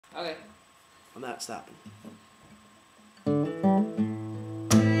Okay. I'm not stopping.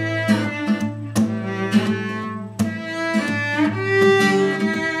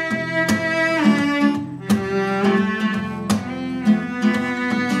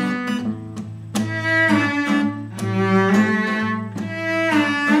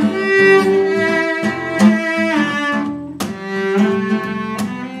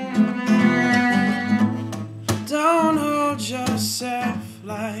 Don't hold yourself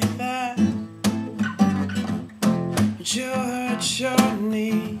like that. You hurt your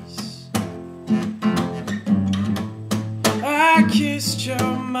knees. I kissed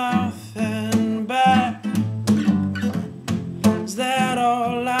your mouth and back. Is that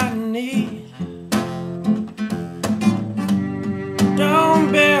all I need?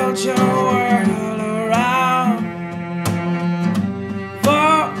 Don't build your world around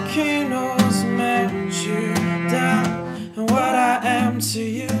volcanoes melt you down, and what I am to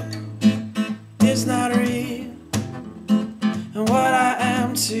you is not real, and what I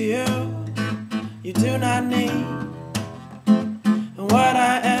am to you, you do not need, and what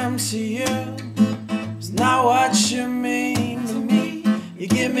I am to you is not what you mean to me. You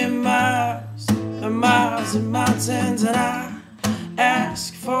give me miles and miles and mountains, and I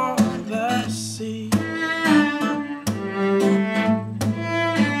ask for the sea.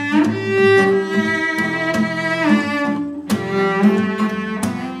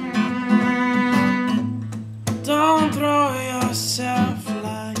 Don't throw yourself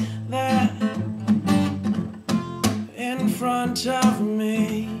like that in front of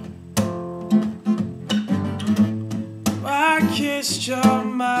me. I kissed your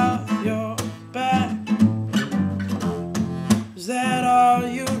mouth, your back. Is that all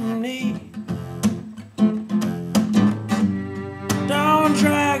you need? Don't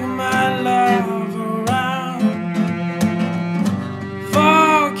drag my love around.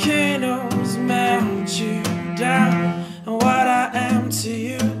 Volcanoes melt you down, and what I am to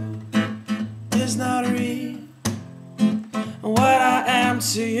you is not real, and what I am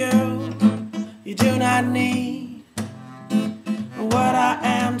to you, you do not need, and what I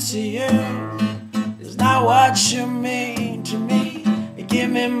am to you is not what you mean to me. You give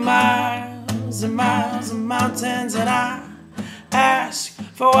me miles and miles and mountains, and I ask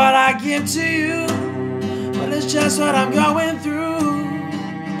for what I give to you. Well, it's just what I'm going through.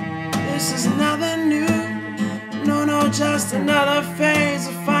 This is nothing new. No, just another phase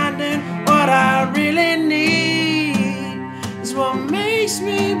of finding what I really need. Is what makes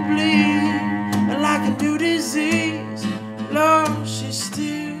me bleed, and like a new disease. Lord, she's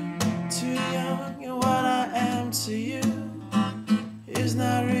still too young, and what I am to you is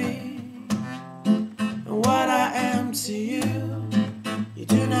not real, and what I am to you, you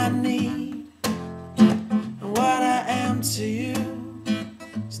do not need, and what I am to you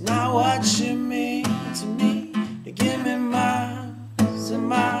is not what you mean to me. You give me miles and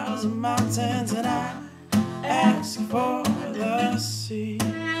miles and mountains, and I ask for the sea.